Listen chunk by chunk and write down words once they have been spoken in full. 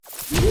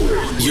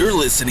You're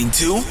listening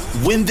to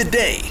Win the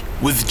Day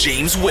with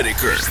James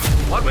Whitaker.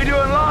 What we do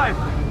in life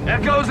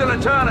echoes in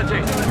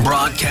eternity.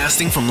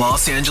 Broadcasting from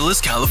Los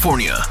Angeles,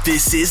 California.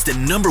 This is the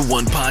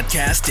 #1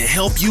 podcast to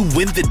help you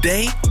win the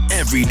day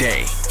every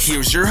day.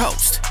 Here's your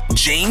host,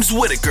 James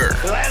Whitaker.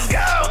 Let's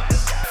go!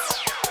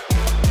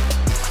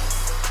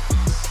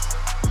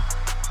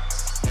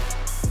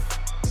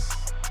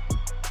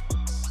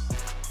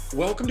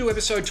 Welcome to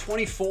episode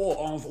 24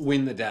 of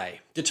Win the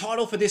Day. The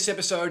title for this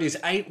episode is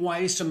 8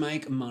 Ways to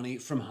Make Money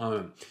from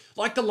Home.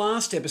 Like the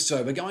last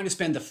episode, we're going to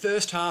spend the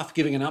first half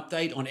giving an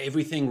update on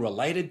everything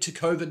related to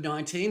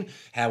COVID-19,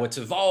 how it's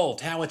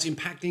evolved, how it's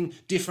impacting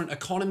different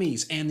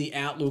economies, and the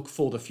outlook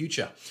for the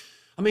future.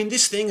 I mean,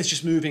 this thing is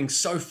just moving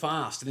so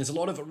fast and there's a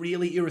lot of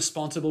really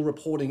irresponsible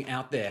reporting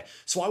out there.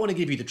 So I want to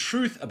give you the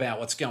truth about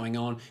what's going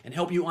on and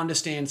help you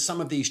understand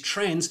some of these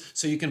trends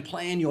so you can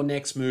plan your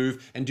next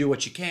move and do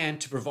what you can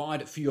to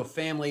provide for your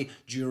family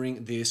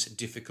during this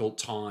difficult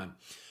time.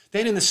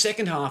 Then in the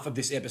second half of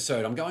this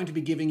episode, I'm going to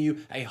be giving you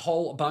a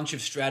whole bunch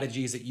of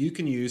strategies that you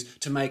can use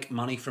to make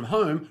money from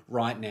home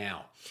right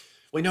now.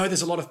 We know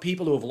there's a lot of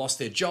people who have lost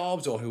their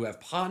jobs or who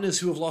have partners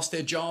who have lost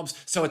their jobs,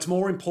 so it's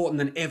more important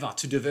than ever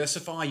to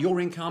diversify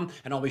your income,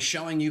 and I'll be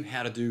showing you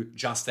how to do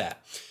just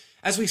that.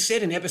 As we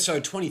said in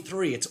episode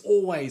 23, it's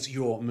always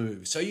your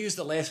move. So use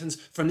the lessons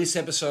from this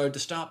episode to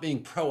start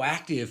being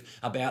proactive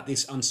about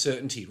this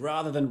uncertainty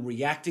rather than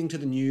reacting to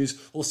the news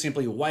or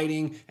simply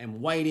waiting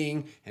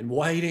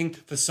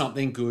for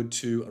something good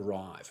to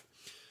arrive.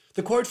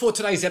 The quote for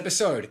today's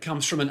episode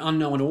comes from an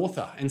unknown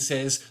author and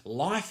says,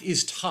 "Life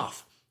is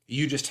tough.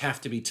 You just have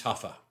to be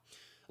tougher."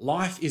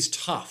 Life is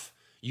tough.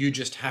 You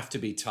just have to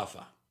be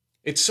tougher.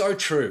 It's so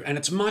true, and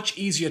it's much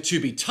easier to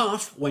be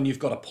tough when you've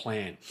got a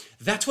plan.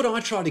 That's what I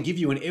try to give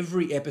you in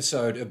every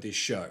episode of this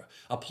show.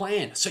 A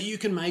plan, so you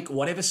can make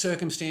whatever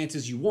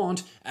circumstances you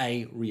want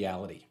a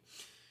reality.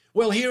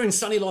 Well, here in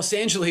sunny Los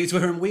Angeles,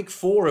 we're in week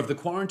 4 of the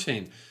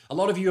quarantine. A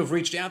lot of you have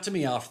reached out to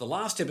me after the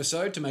last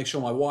episode to make sure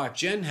my wife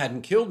Jen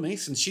hadn't killed me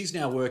since she's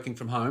now working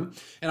from home.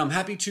 And I'm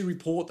happy to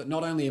report that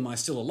not only am I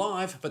still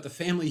alive, but the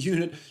family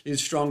unit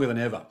is stronger than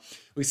ever.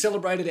 We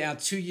celebrated our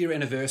 2-year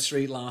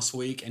anniversary last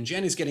week and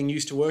Jen is getting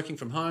used to working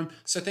from home,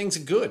 so things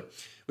are good.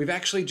 We've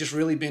actually just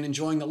really been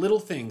enjoying the little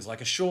things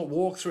like a short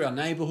walk through our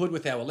neighborhood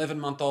with our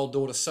 11-month-old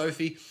daughter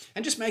Sophie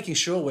and just making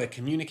sure we're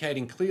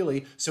communicating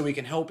clearly so we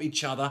can help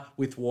each other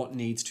with what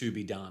needs to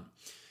be done.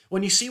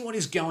 When you see what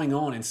is going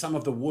on in some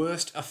of the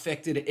worst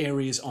affected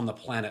areas on the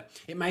planet,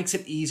 it makes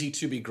it easy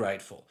to be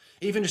grateful.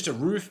 Even just a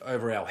roof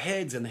over our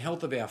heads and the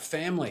health of our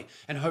family,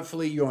 and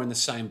hopefully you're in the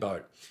same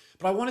boat.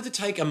 But I wanted to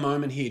take a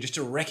moment here just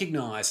to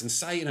recognize and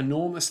say an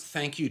enormous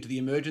thank you to the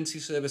emergency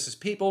services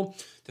people,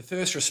 the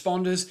first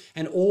responders,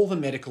 and all the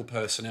medical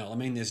personnel. I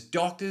mean, there's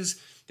doctors,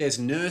 there's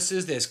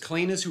nurses, there's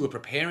cleaners who are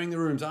preparing the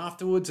rooms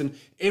afterwards, and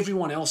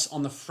everyone else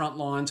on the front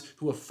lines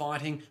who are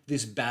fighting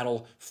this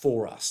battle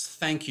for us.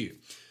 Thank you.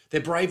 Their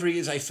bravery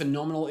is a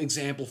phenomenal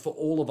example for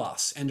all of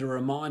us and a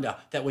reminder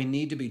that we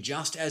need to be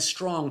just as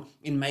strong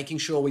in making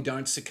sure we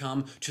don't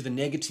succumb to the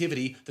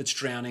negativity that's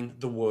drowning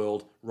the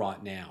world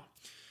right now.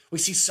 We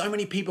see so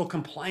many people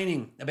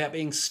complaining about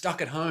being stuck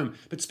at home,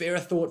 but spare a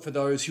thought for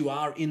those who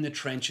are in the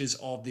trenches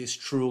of this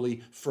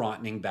truly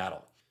frightening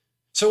battle.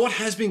 So what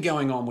has been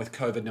going on with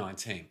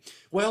COVID-19?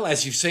 Well,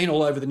 as you've seen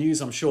all over the news,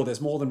 I'm sure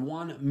there's more than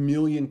 1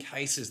 million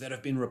cases that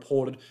have been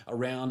reported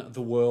around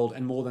the world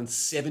and more than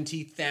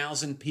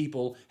 70,000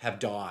 people have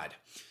died.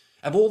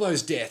 Of all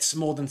those deaths,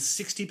 more than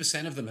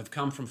 60% of them have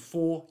come from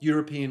 4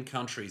 European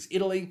countries: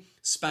 Italy,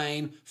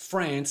 Spain,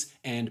 France,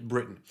 and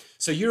Britain.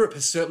 So Europe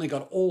has certainly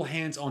got all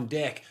hands on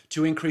deck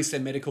to increase their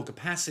medical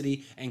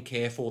capacity and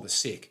care for the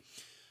sick.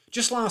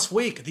 Just last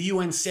week, the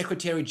UN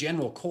Secretary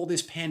General called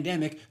this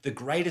pandemic the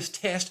greatest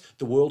test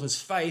the world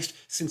has faced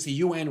since the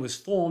UN was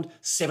formed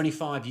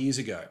 75 years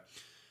ago.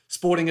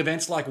 Sporting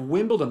events like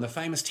Wimbledon, the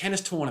famous tennis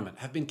tournament,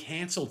 have been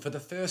cancelled for the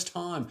first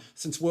time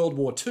since World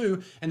War II,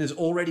 and there's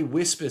already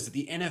whispers that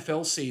the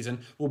NFL season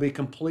will be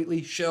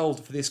completely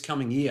shelved for this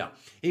coming year,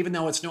 even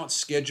though it's not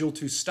scheduled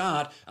to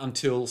start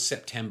until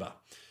September.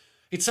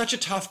 It's such a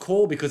tough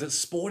call because it's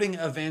sporting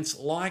events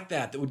like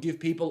that would give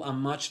people a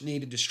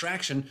much-needed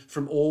distraction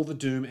from all the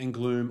doom and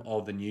gloom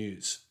of the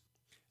news.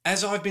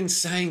 As I've been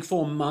saying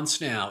for months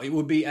now, it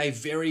would be a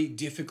very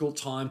difficult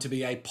time to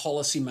be a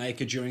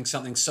policymaker during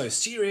something so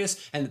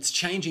serious and it's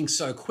changing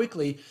so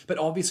quickly, but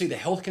obviously the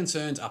health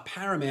concerns are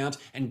paramount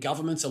and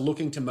governments are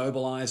looking to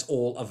mobilize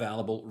all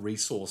available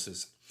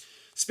resources.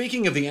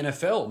 Speaking of the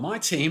NFL, my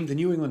team, the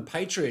New England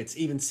Patriots,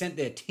 even sent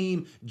their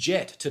team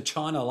jet to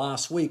China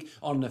last week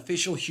on an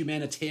official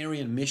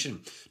humanitarian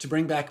mission to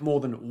bring back more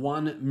than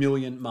 1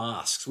 million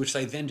masks, which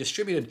they then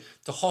distributed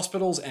to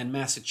hospitals in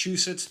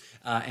Massachusetts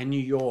and New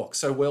York.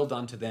 So well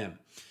done to them.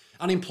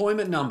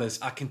 Unemployment numbers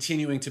are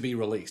continuing to be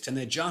released, and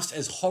they're just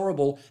as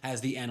horrible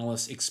as the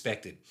analysts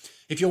expected.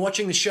 If you're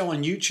watching the show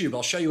on YouTube,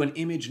 I'll show you an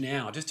image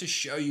now just to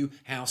show you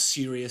how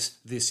serious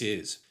this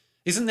is.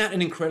 Isn't that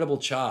an incredible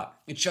chart?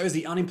 It shows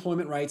the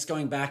unemployment rates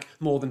going back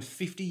more than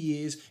 50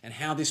 years and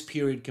how this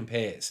period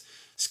compares.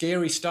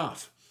 Scary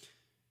stuff.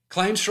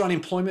 Claims for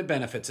unemployment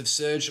benefits have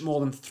surged more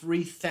than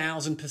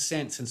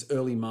 3,000% since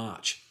early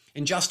March.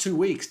 In just 2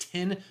 weeks,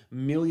 10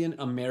 million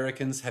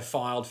Americans have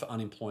filed for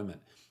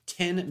unemployment.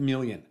 10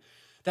 million.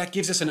 That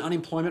gives us an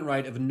unemployment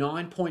rate of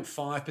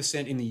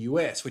 9.5% in the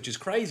US, which is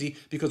crazy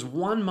because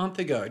 1 month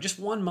ago, just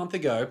 1 month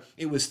ago,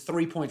 it was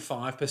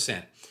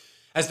 3.5%.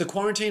 As the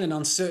quarantine and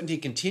uncertainty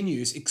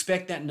continues,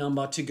 expect that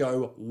number to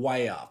go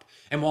way up.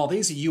 And while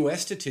these are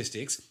US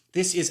statistics,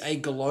 this is a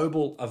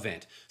global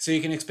event. So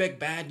you can expect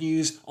bad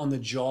news on the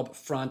job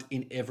front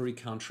in every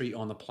country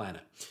on the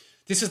planet.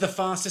 This is the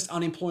fastest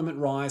unemployment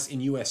rise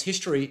in US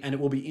history, and it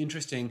will be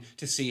interesting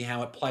to see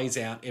how it plays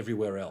out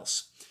everywhere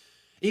else.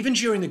 Even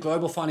during the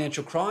global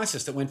financial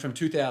crisis that went from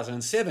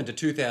 2007 to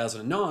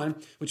 2009,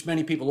 which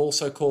many people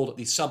also called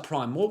the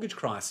subprime mortgage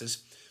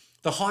crisis,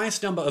 the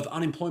highest number of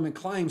unemployment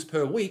claims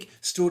per week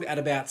stood at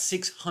about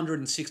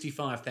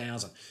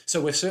 665,000.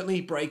 So we're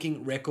certainly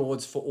breaking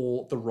records for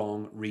all the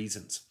wrong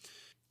reasons.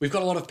 We've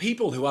got a lot of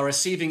people who are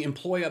receiving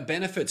employer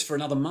benefits for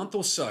another month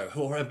or so,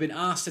 who have been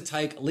asked to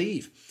take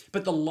leave.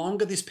 But the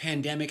longer this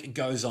pandemic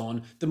goes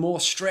on, the more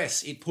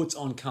stress it puts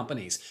on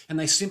companies, and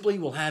they simply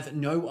will have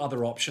no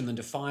other option than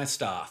to fire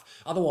staff.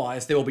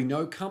 Otherwise, there will be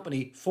no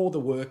company for the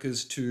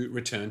workers to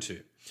return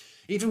to.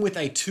 Even with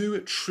a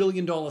 $2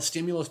 trillion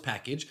stimulus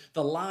package,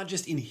 the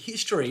largest in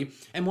history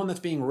and one that's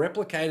being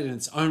replicated in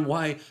its own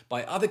way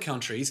by other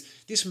countries,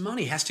 this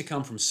money has to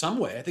come from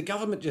somewhere. The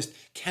government just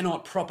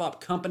cannot prop up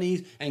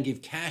companies and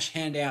give cash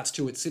handouts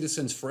to its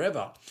citizens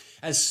forever.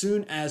 As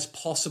soon as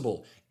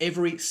possible,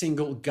 every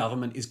single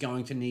government is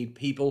going to need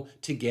people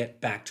to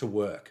get back to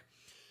work.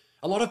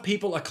 A lot of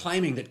people are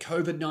claiming that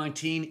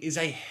COVID-19 is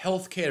a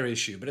healthcare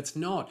issue, but it's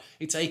not.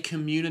 It's a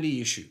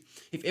community issue.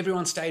 If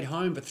everyone stayed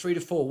home for 3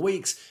 to 4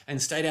 weeks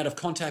and stayed out of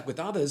contact with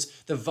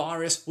others, the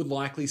virus would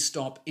likely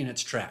stop in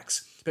its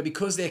tracks. But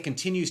because there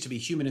continues to be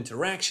human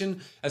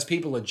interaction, as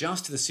people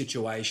adjust to the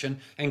situation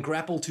and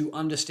grapple to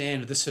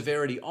understand the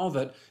severity of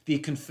it, the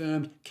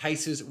confirmed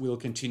cases will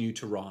continue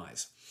to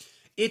rise.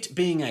 It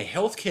being a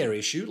healthcare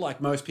issue, like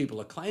most people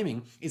are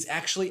claiming, is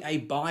actually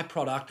a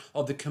byproduct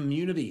of the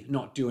community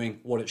not doing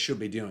what it should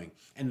be doing.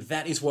 And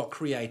that is what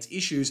creates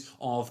issues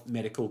of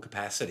medical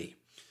capacity.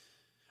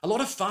 A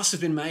lot of fuss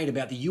has been made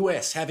about the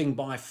US having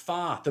by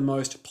far the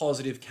most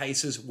positive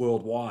cases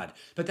worldwide,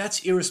 but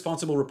that's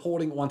irresponsible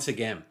reporting once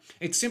again.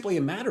 It's simply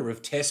a matter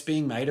of tests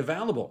being made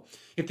available.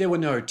 If there were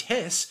no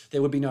tests,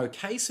 there would be no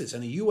cases,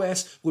 and the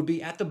US would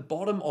be at the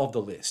bottom of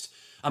the list.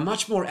 A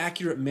much more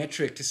accurate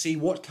metric to see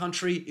what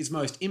country is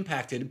most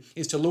impacted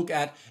is to look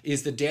at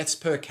is the deaths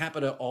per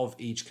capita of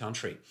each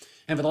country.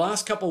 And for the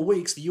last couple of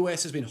weeks, the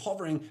US has been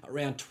hovering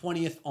around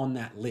 20th on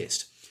that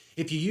list.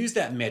 If you use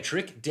that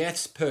metric,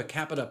 deaths per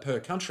capita per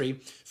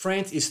country,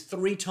 France is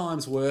 3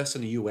 times worse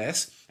than the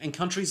US, and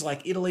countries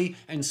like Italy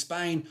and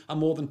Spain are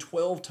more than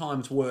 12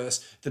 times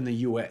worse than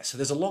the US. So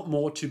there's a lot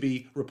more to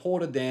be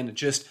reported than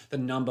just the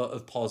number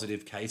of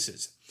positive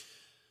cases.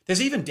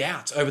 There's even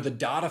doubts over the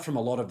data from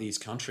a lot of these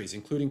countries,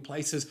 including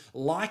places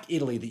like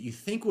Italy that you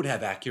think would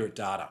have accurate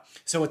data.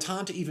 So it's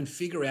hard to even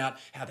figure out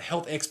how the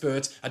health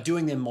experts are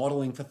doing their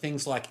modeling for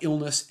things like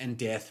illness and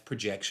death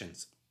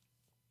projections.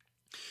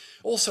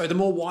 Also, the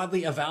more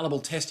widely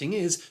available testing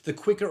is, the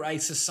quicker a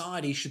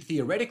society should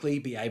theoretically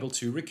be able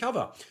to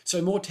recover.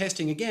 So more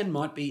testing again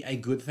might be a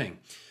good thing.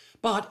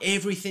 But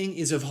everything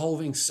is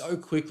evolving so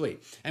quickly,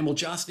 and we'll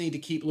just need to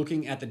keep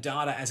looking at the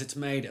data as it's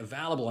made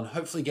available and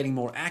hopefully getting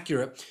more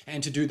accurate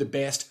and to do the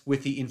best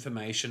with the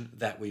information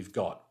that we've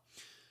got.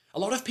 A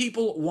lot of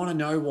people want to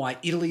know why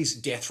Italy's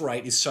death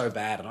rate is so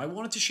bad, and I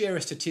wanted to share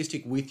a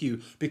statistic with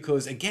you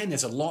because, again,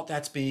 there's a lot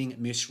that's being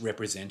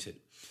misrepresented.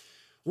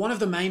 One of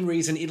the main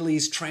reasons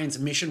Italy's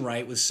transmission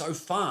rate was so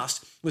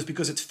fast was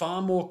because it's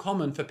far more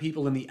common for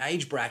people in the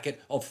age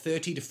bracket of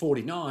 30 to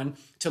 49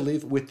 to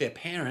live with their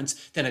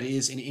parents than it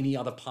is in any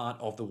other part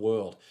of the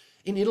world.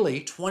 In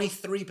Italy,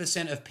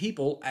 23% of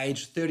people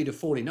aged 30 to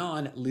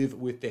 49 live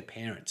with their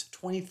parents.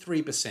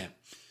 23%.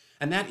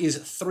 And that is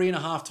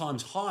 3.5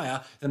 times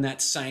higher than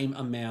that same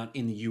amount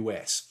in the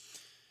US.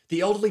 The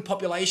elderly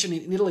population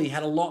in Italy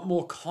had a lot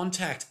more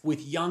contact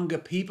with younger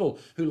people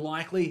who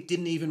likely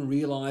didn't even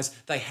realize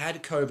they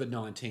had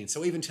COVID-19.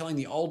 So even telling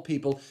the old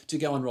people to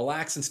go and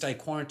relax and stay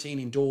quarantined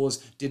indoors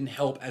didn't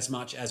help as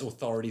much as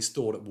authorities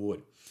thought it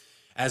would.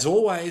 As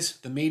always,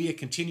 the media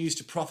continues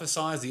to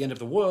prophesize the end of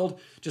the world.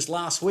 Just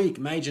last week,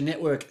 major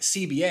network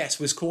CBS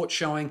was caught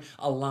showing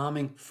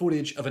alarming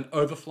footage of an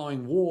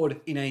overflowing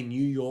ward in a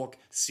New York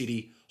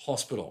City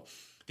hospital.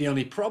 The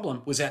only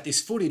problem was that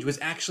this footage was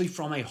actually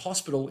from a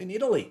hospital in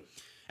Italy,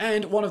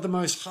 and one of the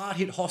most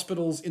hard-hit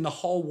hospitals in the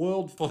whole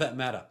world for that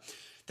matter.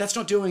 That's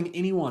not doing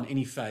anyone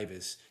any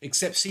favors,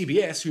 except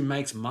CBS, who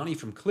makes money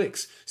from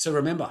clicks. So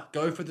remember,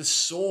 go for the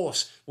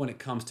source when it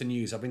comes to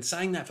news. I've been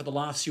saying that for the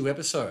last few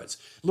episodes.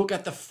 Look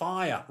at the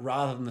fire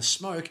rather than the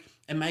smoke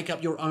and make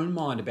up your own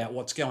mind about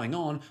what's going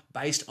on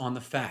based on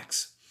the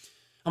facts.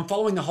 I'm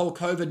following the whole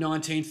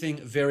COVID-19 thing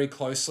very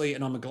closely,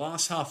 and I'm a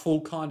glass half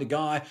full kind of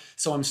guy,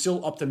 so I'm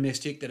still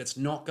optimistic that it's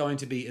not going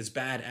to be as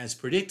bad as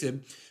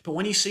predicted. But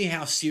when you see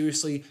how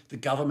seriously the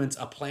governments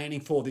are planning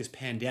for this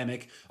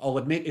pandemic, I'll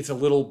admit it's a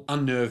little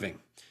unnerving.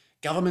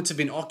 Governments have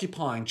been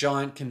occupying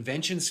giant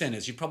convention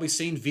centers. You've probably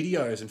seen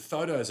videos and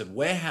photos of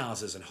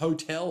warehouses and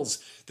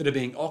hotels that are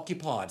being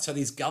occupied, so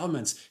these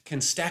governments can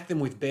stack them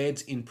with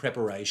beds in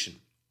preparation.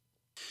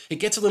 It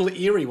gets a little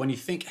eerie when you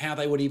think how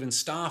they would even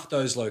staff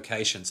those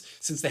locations,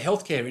 since the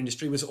healthcare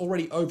industry was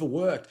already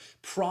overworked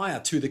prior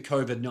to the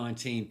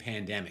COVID-19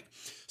 pandemic.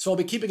 So I'll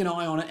be keeping an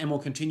eye on it and will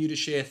continue to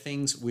share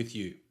things with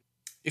you.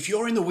 If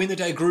you're in the Win the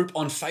Day group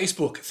on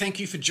Facebook, thank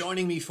you for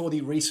joining me for the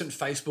recent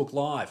Facebook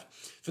Live.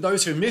 For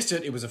those who missed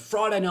it, it was a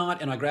Friday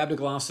night and I grabbed a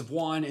glass of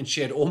wine and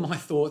shared all my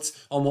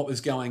thoughts on what was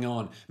going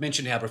on.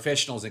 Mentioned how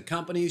professionals and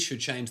companies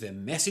should change their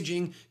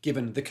messaging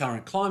given the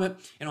current climate,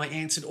 and I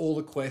answered all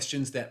the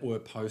questions that were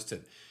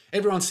posted.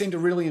 Everyone seemed to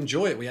really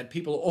enjoy it. We had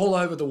people all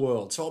over the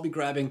world, so I'll be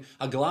grabbing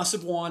a glass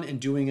of wine and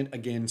doing it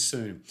again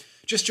soon.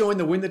 Just join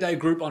the Win the Day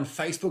group on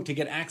Facebook to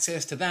get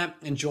access to that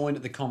and join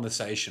the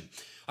conversation.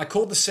 I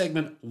called the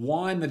segment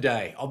Wine the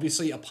Day,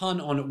 obviously a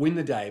pun on Win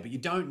the Day, but you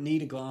don't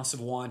need a glass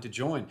of wine to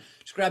join.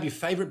 Just grab your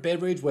favorite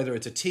beverage, whether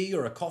it's a tea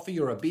or a coffee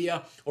or a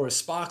beer or a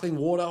sparkling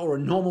water or a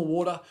normal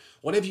water,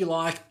 whatever you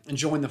like, and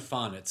join the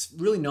fun. It's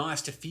really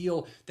nice to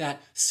feel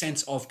that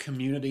sense of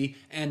community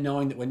and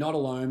knowing that we're not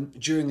alone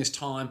during this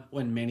time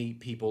when many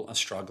people are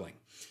struggling.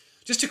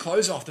 Just to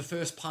close off the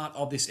first part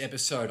of this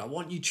episode, I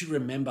want you to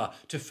remember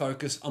to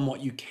focus on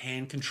what you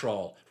can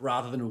control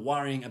rather than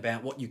worrying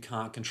about what you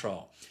can't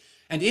control.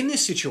 And in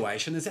this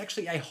situation, there's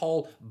actually a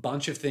whole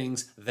bunch of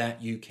things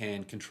that you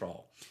can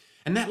control.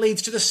 And that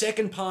leads to the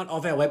second part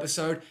of our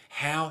episode,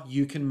 how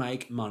you can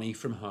make money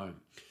from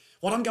home.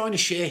 What I'm going to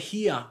share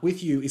here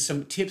with you is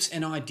some tips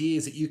and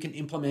ideas that you can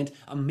implement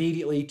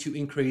immediately to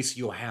increase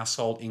your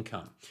household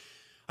income.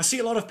 I see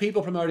a lot of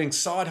people promoting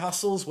side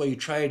hustles where you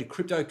trade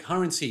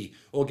cryptocurrency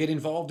or get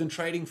involved in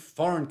trading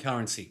foreign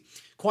currency.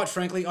 Quite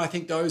frankly, I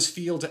think those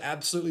fields are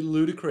absolutely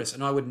ludicrous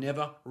and I would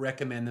never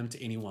recommend them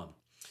to anyone.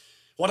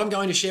 What I'm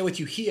going to share with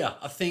you here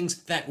are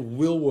things that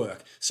will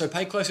work. So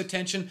pay close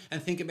attention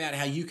and think about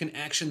how you can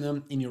action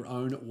them in your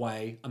own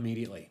way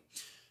immediately.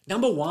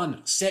 Number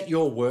one, set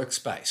your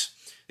workspace.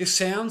 This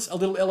sounds a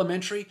little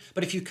elementary,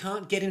 but if you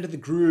can't get into the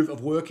groove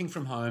of working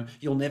from home,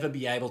 you'll never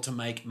be able to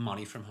make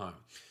money from home.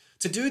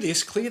 To do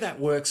this, clear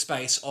that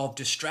workspace of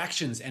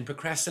distractions and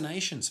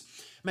procrastinations.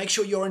 Make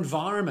sure your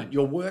environment,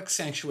 your work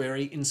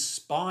sanctuary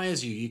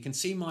inspires you. You can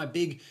see my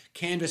big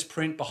canvas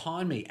print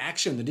behind me.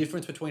 Action, the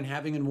difference between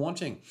having and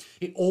wanting.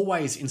 It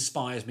always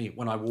inspires me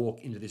when I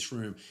walk into this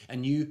room,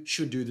 and you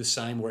should do the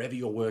same wherever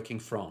you're working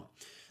from.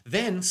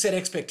 Then set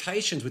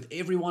expectations with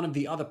every one of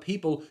the other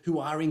people who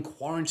are in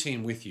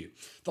quarantine with you.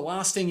 The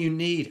last thing you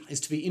need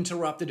is to be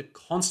interrupted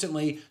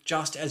constantly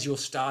just as you're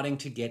starting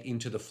to get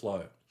into the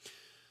flow.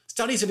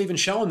 Studies have even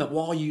shown that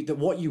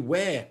what you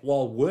wear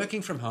while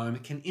working from home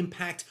can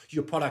impact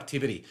your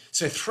productivity.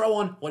 So throw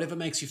on whatever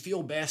makes you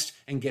feel best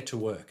and get to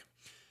work.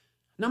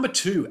 Number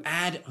two,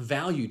 add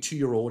value to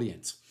your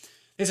audience.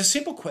 There's a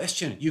simple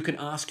question you can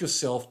ask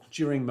yourself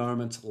during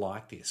moments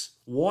like this.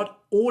 What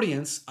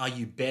audience are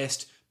you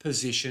best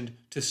positioned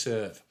to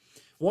serve?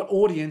 What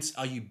audience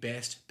are you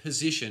best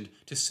positioned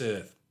to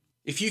serve?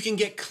 If you can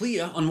get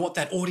clear on what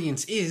that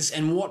audience is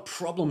and what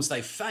problems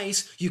they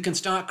face, you can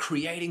start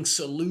creating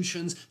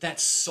solutions that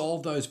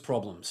solve those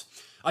problems.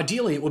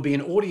 Ideally, it would be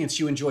an audience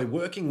you enjoy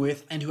working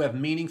with and who have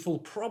meaningful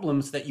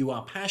problems that you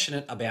are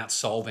passionate about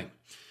solving.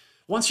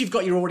 Once you've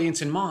got your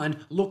audience in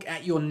mind, look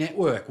at your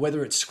network,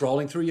 whether it's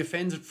scrolling through your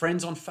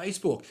friends on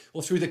Facebook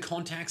or through the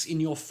contacts in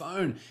your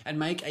phone, and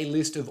make a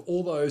list of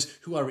all those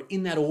who are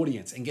in that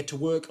audience and get to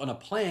work on a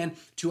plan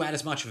to add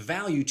as much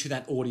value to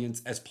that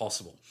audience as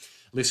possible.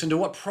 Listen to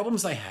what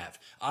problems they have.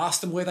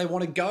 Ask them where they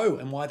want to go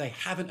and why they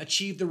haven't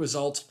achieved the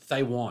results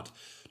they want.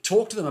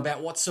 Talk to them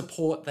about what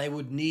support they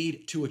would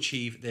need to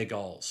achieve their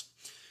goals.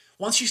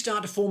 Once you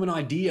start to form an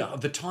idea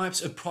of the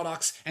types of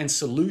products and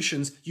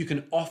solutions you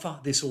can offer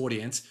this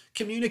audience,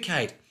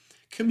 communicate.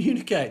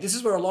 Communicate. This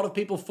is where a lot of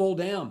people fall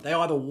down. They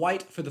either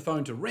wait for the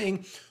phone to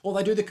ring or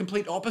they do the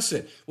complete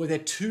opposite, where they're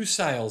too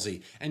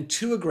salesy and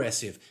too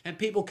aggressive, and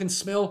people can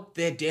smell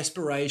their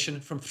desperation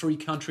from 3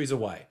 countries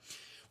away.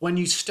 When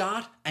you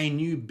start a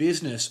new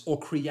business or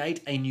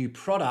create a new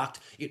product,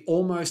 it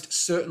almost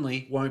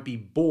certainly won't be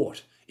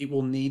bought. It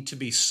will need to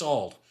be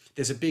sold.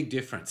 There's a big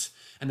difference.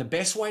 And the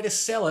best way to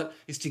sell it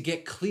is to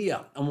get clear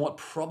on what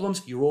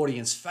problems your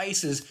audience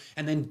faces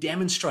and then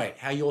demonstrate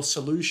how your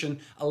solution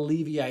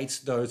alleviates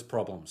those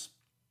problems.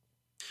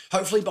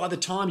 Hopefully by the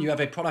time you have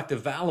a product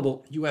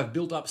available, you have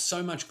built up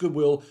so much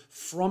goodwill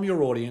from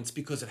your audience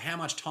because of how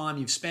much time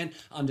you've spent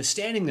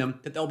understanding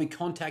them that they'll be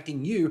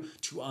contacting you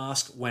to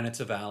ask when it's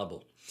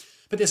available.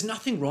 But there's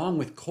nothing wrong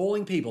with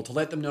calling people to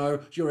let them know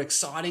your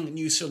exciting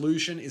new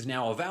solution is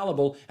now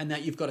available and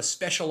that you've got a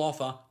special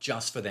offer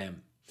just for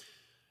them.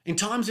 In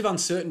times of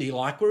uncertainty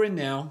like we're in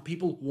now,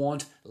 people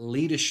want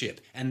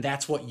leadership, and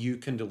that's what you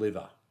can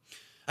deliver.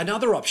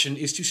 Another option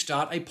is to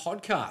start a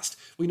podcast.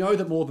 We know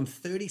that more than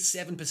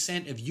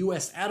 37% of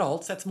US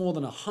adults, that's more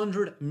than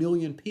 100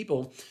 million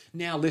people,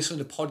 now listen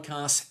to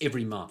podcasts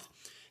every month.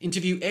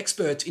 Interview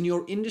experts in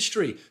your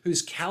industry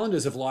whose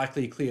calendars have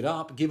likely cleared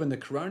up given the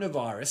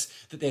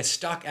coronavirus, that they're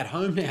stuck at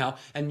home now,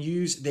 and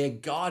use their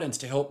guidance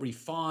to help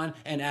refine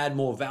and add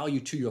more value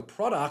to your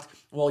product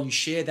while you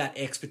share that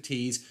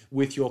expertise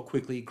with your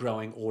quickly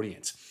growing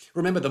audience.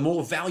 Remember, the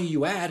more value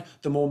you add,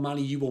 the more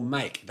money you will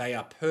make. They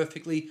are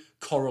perfectly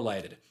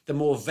correlated. The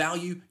more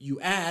value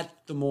you add,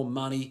 the more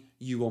money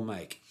you will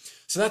make.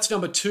 So that's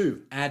number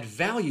 2, add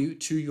value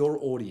to your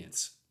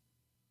audience.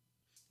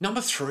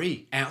 Number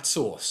 3,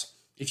 outsource.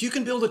 If you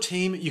can build a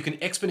team, you can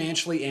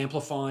exponentially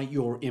amplify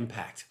your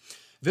impact.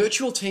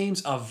 Virtual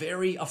teams are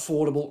very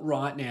affordable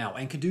right now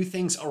and can do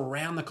things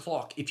around the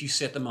clock if you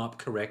set them up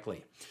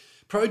correctly.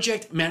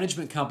 Project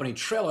management company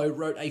Trello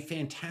wrote a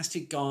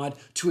fantastic guide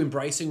to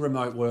embracing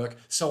remote work,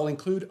 so I'll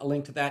include a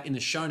link to that in the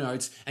show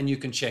notes and you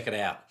can check it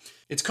out.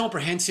 It's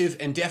comprehensive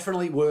and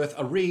definitely worth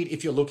a read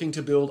if you're looking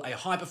to build a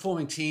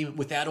high-performing team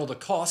without all the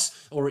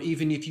costs, or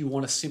even if you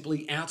want to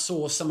simply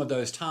outsource some of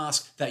those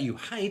tasks that you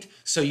hate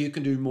so you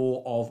can do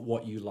more of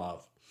what you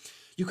love.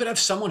 You could have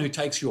someone who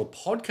takes your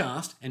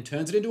podcast and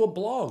turns it into a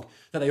blog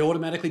that they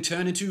automatically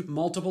turn into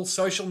multiple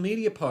social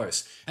media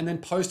posts and then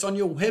post on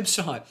your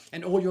website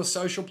and all your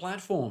social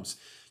platforms.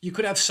 You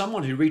could have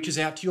someone who reaches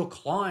out to your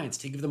clients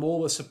to give them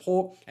all the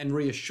support and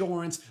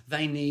reassurance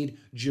they need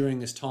during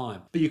this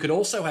time. But you could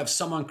also have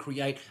someone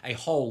create a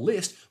whole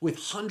list with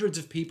hundreds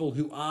of people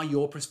who are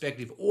your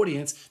prospective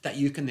audience that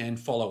you can then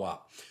follow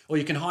up. Or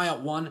you can hire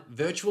one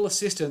virtual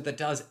assistant that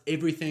does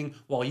everything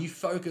while you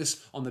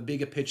focus on the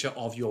bigger picture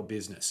of your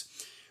business.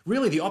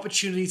 Really, the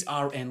opportunities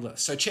are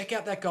endless. So check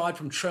out that guide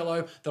from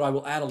Trello that I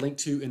will add a link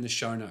to in the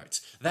show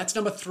notes. That's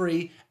number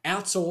 3,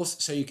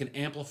 outsource so you can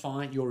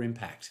amplify your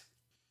impact.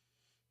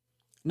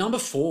 Number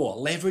 4,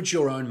 leverage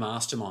your own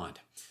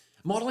mastermind.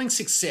 Modeling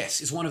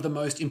success is one of the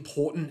most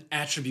important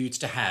attributes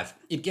to have.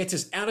 It gets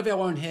us out of our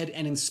own head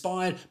and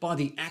inspired by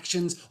the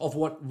actions of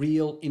what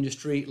real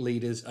industry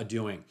leaders are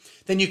doing.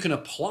 Then you can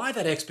apply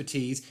that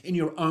expertise in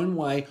your own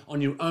way on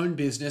your own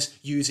business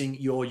using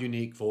your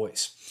unique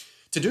voice.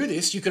 To do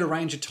this, you could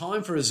arrange a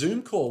time for a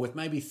Zoom call with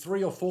maybe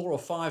 3 or 4 or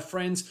 5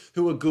 friends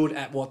who are good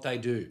at what they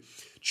do.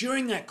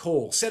 During that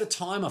call, set a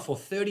timer for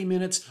 30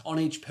 minutes on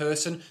each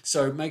person,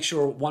 so make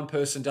sure one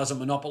person doesn't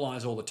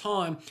monopolize all the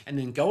time, and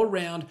then go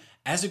around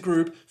as a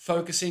group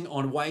focusing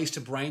on ways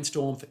to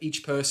brainstorm for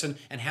each person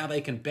and how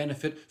they can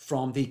benefit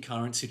from the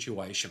current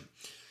situation.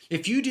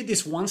 If you did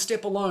this one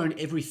step alone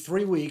every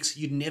 3 weeks,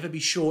 you'd never be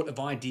short of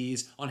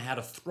ideas on how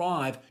to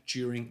thrive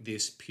during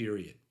this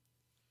period.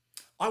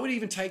 I would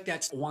even take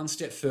that one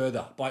step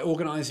further by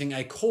organizing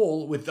a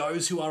call with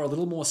those who are a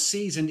little more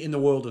seasoned in the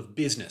world of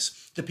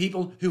business, the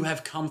people who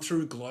have come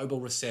through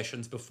global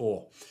recessions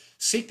before.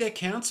 Seek their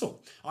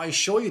counsel. I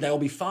assure you they will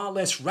be far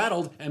less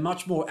rattled and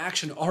much more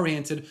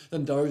action-oriented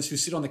than those who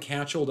sit on the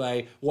couch all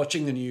day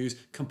watching the news,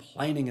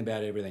 complaining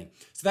about everything.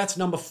 So that's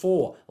number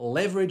 4,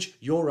 leverage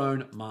your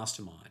own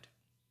mastermind.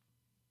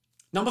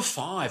 Number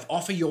 5,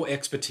 offer your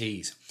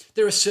expertise.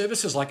 There are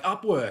services like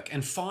Upwork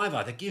and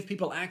Fiverr that give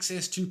people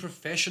access to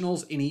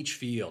professionals in each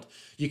field.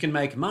 You can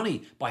make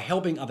money by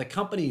helping other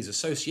companies,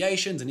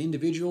 associations, and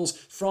individuals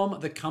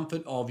from the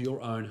comfort of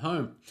your own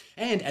home.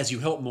 And as you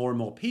help more and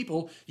more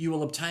people, you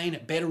will obtain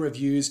better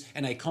reviews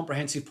and a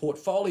comprehensive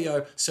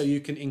portfolio so you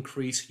can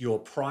increase your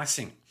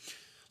pricing.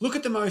 Look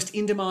at the most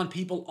in-demand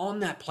people on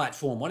that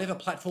platform, whatever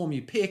platform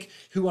you pick,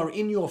 who are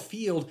in your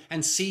field,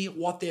 and see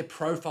what their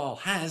profile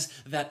has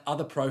that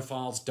other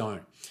profiles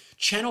don't.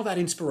 Channel that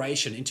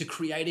inspiration into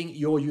creating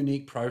your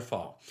unique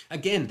profile.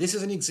 Again, this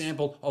is an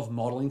example of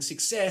modeling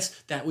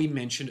success that we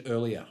mentioned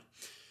earlier.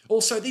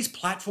 Also, these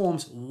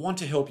platforms want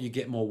to help you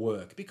get more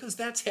work because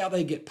that's how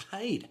they get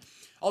paid.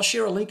 I'll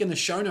share a link in the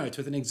show notes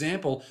with an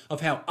example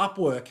of how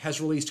Upwork has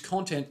released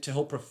content to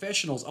help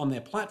professionals on their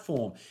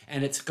platform,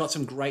 and it's got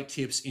some great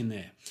tips in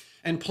there.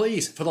 And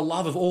please, for the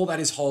love of all that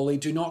is holy,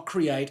 do not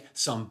create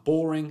some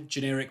boring,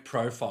 generic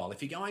profile.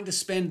 If you're going to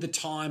spend the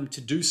time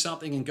to do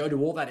something and go to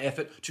all that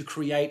effort to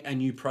create a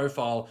new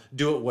profile,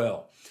 do it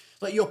well.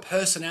 Let your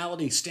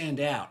personality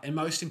stand out, and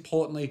most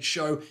importantly,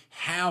 show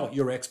how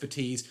your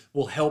expertise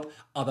will help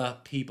other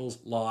people's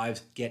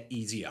lives get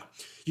easier.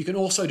 You can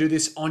also do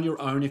this on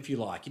your own if you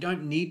like. You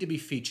don't need to be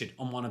featured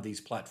on one of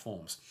these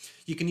platforms.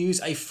 You can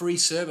use a free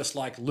service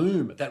like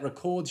Loom that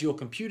records your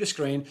computer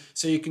screen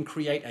so you can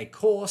create a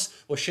course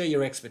or share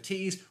your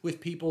expertise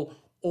with people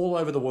all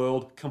over the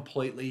world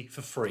completely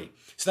for free.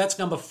 So that's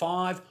number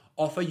 5,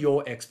 offer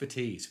your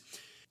expertise.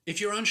 If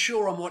you're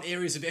unsure on what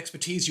areas of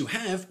expertise you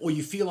have, or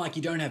you feel like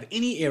you don't have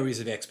any areas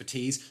of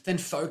expertise, then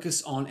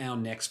focus on our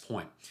next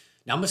point.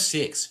 Number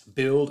 6,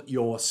 build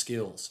your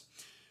skills.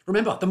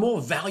 Remember, the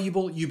more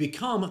valuable you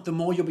become, the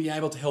more you'll be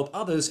able to help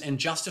others and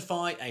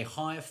justify a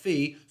higher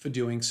fee for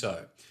doing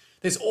so.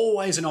 There's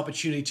always an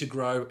opportunity to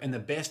grow, and the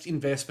best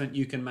investment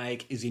you can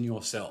make is in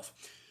yourself.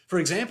 For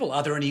example,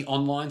 are there any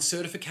online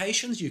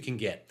certifications you can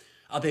get?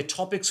 Are there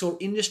topics or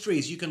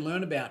industries you can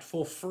learn about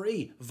for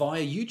free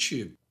via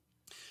YouTube?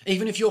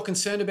 Even if you're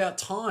concerned about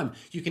time,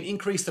 you can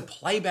increase the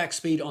playback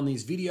speed on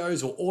these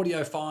videos or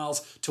audio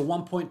files to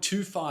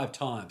 1.25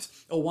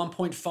 times or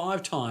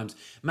 1.5 times,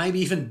 maybe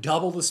even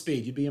double the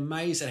speed. You'd be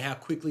amazed at how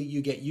quickly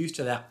you get used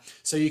to that,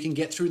 so you can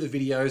get through the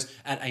videos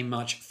at a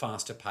much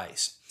faster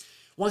pace.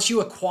 Once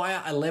you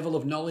acquire a level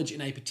of knowledge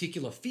in a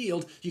particular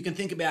field, you can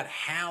think about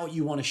how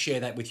you want to share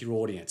that with your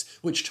audience,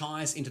 which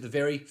ties into the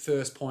very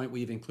first point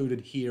we've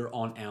included here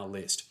on our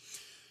list.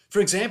 For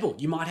example,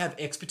 you might have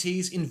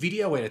expertise in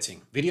video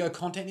editing. Video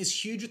content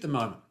is huge at the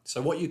moment.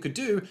 So what you could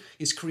do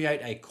is create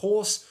a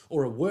course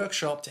or a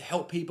workshop to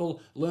help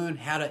people learn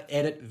how to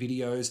edit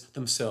videos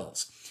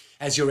themselves.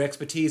 As your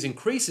expertise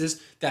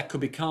increases, that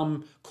could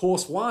become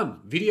Course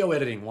 1, Video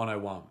Editing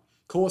 101.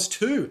 Course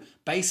 2,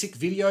 Basic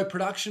Video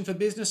Production for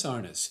Business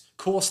Owners.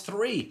 Course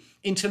 3,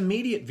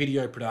 Intermediate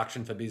Video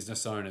Production for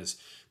Business Owners.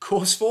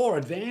 Course 4,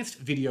 Advanced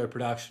Video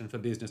Production for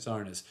Business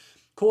Owners.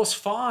 Course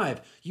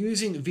 5,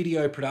 Using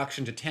Video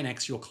Production to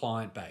 10x Your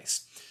Client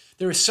Base.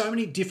 There are so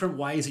many different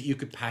ways that you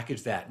could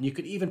package that, and you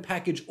could even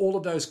package all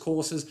of those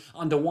courses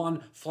under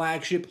one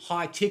flagship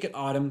high-ticket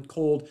item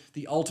called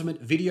the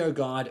Ultimate Video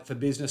Guide for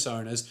Business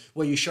Owners,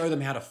 where you show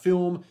them how to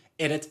film,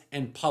 edit,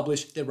 and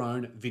publish their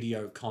own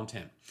video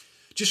content.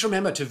 Just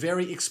remember to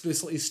very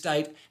explicitly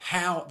state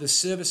how the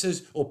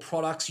services or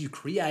products you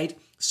create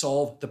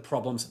solve the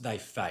problems they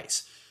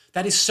face.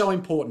 That is so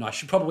important. I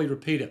should probably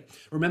repeat it.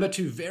 Remember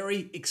to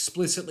very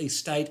explicitly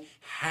state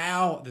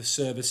how the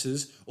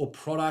services or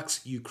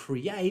products you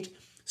create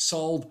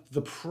solve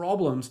the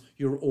problems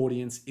your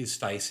audience is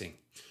facing.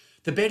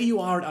 The better you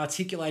are at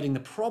articulating the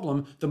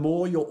problem, the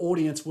more your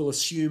audience will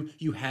assume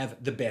you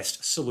have the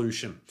best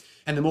solution.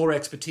 And the more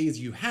expertise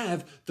you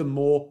have, the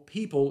more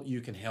people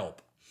you can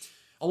help.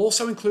 I'll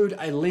also include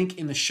a link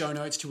in the show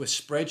notes to a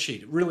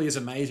spreadsheet. It really is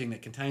amazing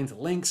that contains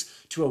links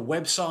to a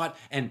website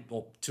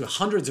to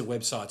hundreds of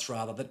websites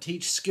rather that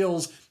teach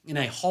skills in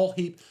a whole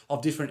heap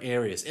of different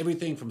areas.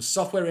 Everything from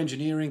software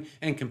engineering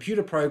and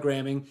computer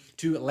programming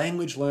to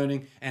language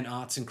learning and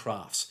arts and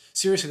crafts.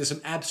 Seriously, there's some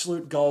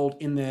absolute gold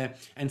in there,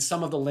 and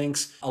some of the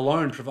links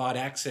alone provide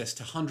access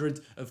to hundreds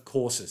of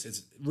courses.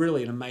 It's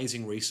really an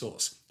amazing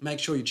resource. Make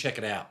sure you check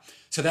it out.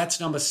 So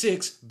that's number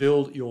 6,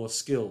 build your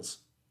skills.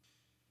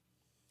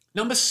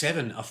 Number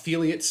 7,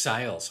 affiliate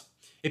sales.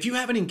 If you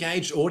have an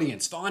engaged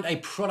audience, find a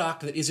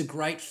product that is a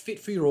great fit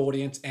for your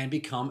audience and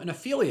become an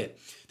affiliate.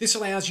 This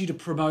allows you to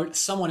promote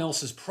someone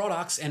else's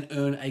products and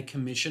earn a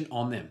commission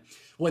on them.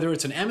 Whether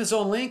it's an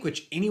Amazon link,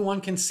 which anyone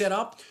can set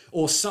up,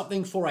 or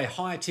something for a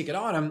higher ticket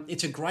item,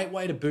 it's a great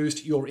way to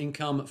boost your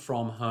income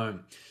from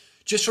home.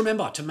 Just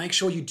remember to make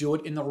sure you do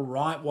it in the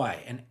right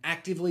way and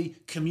actively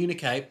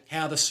communicate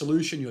how the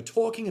solution you're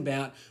talking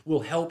about will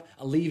help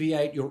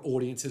alleviate your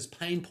audience's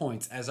pain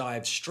points, as I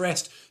have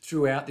stressed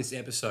throughout this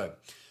episode.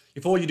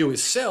 If all you do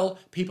is sell,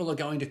 people are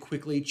going to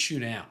quickly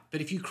tune out.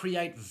 But if you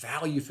create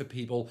value for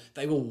people,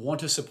 they will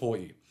want to support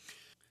you.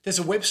 There's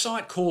a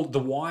website called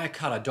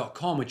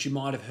thewirecutter.com, which you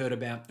might have heard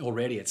about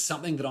already. It's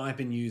something that I've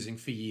been using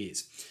for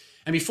years.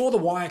 And before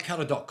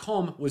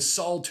thewirecutter.com was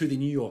sold to the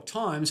New York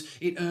Times,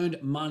 it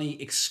earned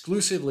money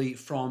exclusively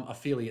from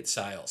affiliate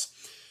sales.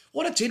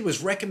 What it did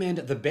was recommend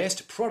the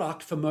best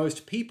product for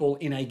most people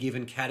in a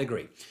given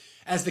category.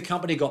 As the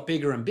company got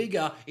bigger and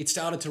bigger, it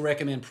started to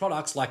recommend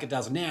products like it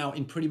does now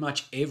in pretty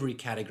much every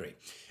category.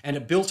 And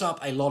it built up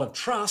a lot of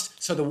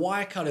trust, so the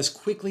Wirecutter's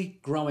quickly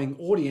growing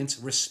audience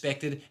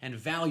respected and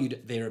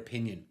valued their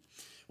opinion.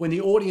 When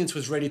the audience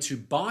was ready to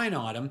buy an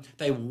item,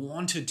 they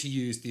wanted to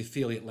use the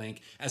affiliate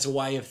link as a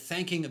way of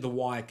thanking the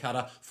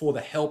Wirecutter for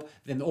the help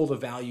and all the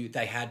value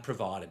they had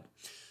provided.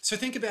 So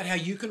think about how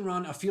you can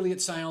run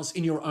affiliate sales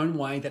in your own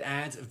way that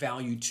adds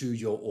value to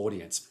your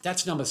audience.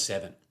 That's number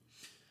 7.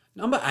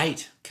 Number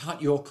 8,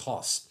 cut your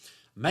costs.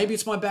 Maybe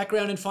it's my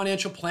background in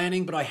financial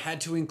planning, but I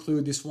had to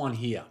include this one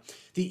here.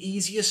 The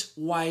easiest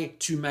way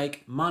to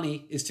make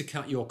money is to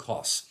cut your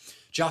costs.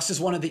 Just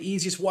as one of the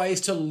easiest ways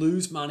to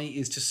lose money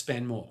is to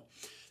spend more.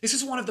 This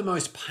is one of the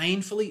most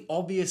painfully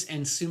obvious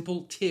and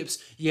simple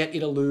tips, yet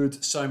it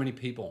eludes so many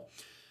people.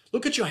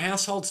 Look at your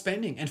household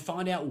spending and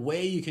find out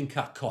where you can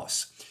cut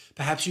costs.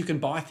 Perhaps you can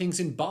buy things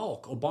in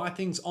bulk or buy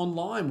things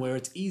online where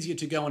it's easier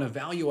to go and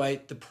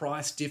evaluate the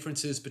price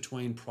differences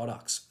between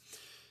products.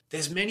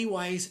 There's many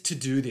ways to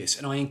do this,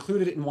 and I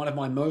included it in one of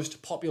my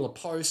most popular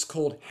posts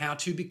called How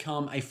to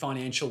Become a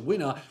Financial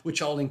Winner,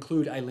 which I'll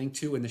include a link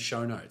to in the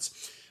show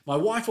notes. My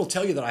wife will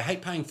tell you that I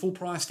hate paying full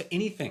price for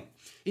anything.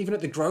 Even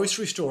at the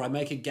grocery store, I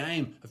make a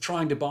game of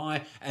trying to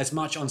buy as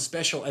much on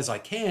special as I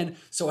can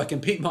so I can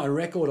beat my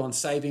record on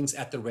savings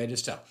at the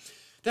register.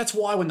 That's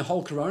why when the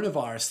whole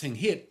coronavirus thing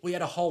hit, we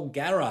had a whole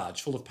garage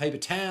full of paper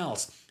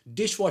towels,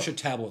 dishwasher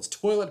tablets,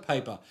 toilet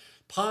paper,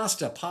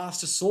 pasta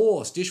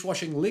sauce,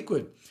 dishwashing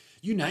liquid.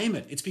 You name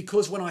it. It's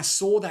because when I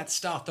saw that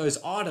stuff, those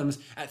items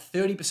at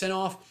 30%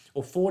 off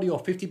or 40 or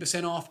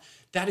 50% off,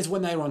 that is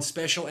when they were on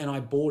special and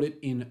I bought it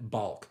in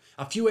bulk.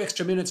 A few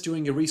extra minutes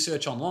doing your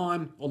research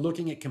online or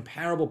looking at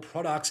comparable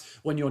products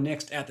when you're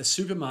next at the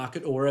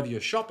supermarket or wherever you're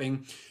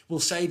shopping will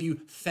save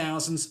you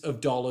thousands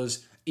of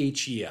dollars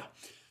each year.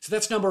 So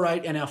that's number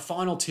 8, and our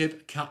final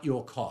tip, cut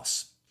your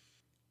costs.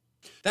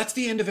 That's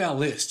the end of our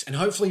list, and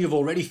hopefully you've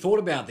already thought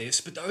about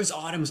this, but those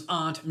items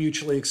aren't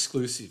mutually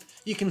exclusive.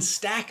 You can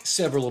stack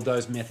several of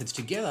those methods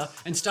together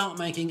and start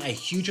making a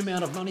huge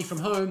amount of money from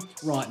home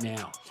right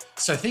now.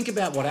 So think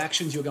about what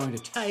actions you're going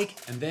to take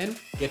and then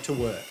get to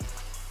work.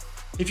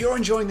 If you're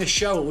enjoying this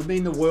show, it would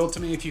mean the world to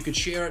me if you could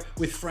share it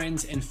with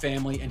friends and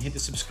family and hit the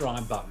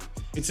subscribe button.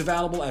 It's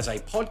available as a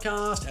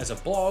podcast, as a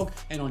blog,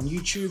 and on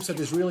YouTube, so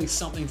there's really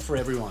something for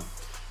everyone.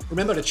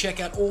 Remember to check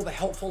out all the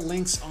helpful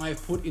links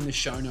I've put in the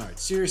show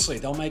notes. Seriously,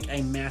 they'll make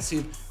a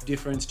massive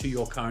difference to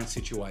your current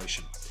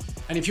situation.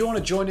 And if you want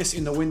to join us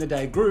in the Win the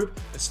Day group,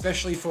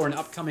 especially for an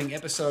upcoming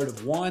episode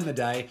of Wine the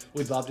Day,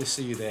 we'd love to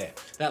see you there.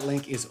 That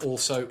link is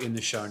also in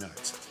the show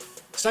notes.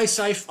 Stay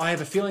safe. I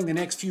have a feeling the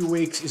next few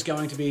weeks is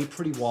going to be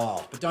pretty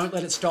wild, but don't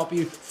let it stop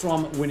you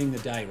from winning the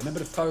day. Remember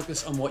to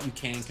focus on what you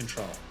can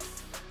control.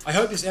 I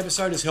hope this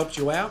episode has helped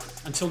you out.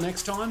 Until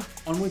next time,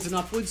 onwards and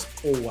upwards,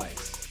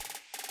 always.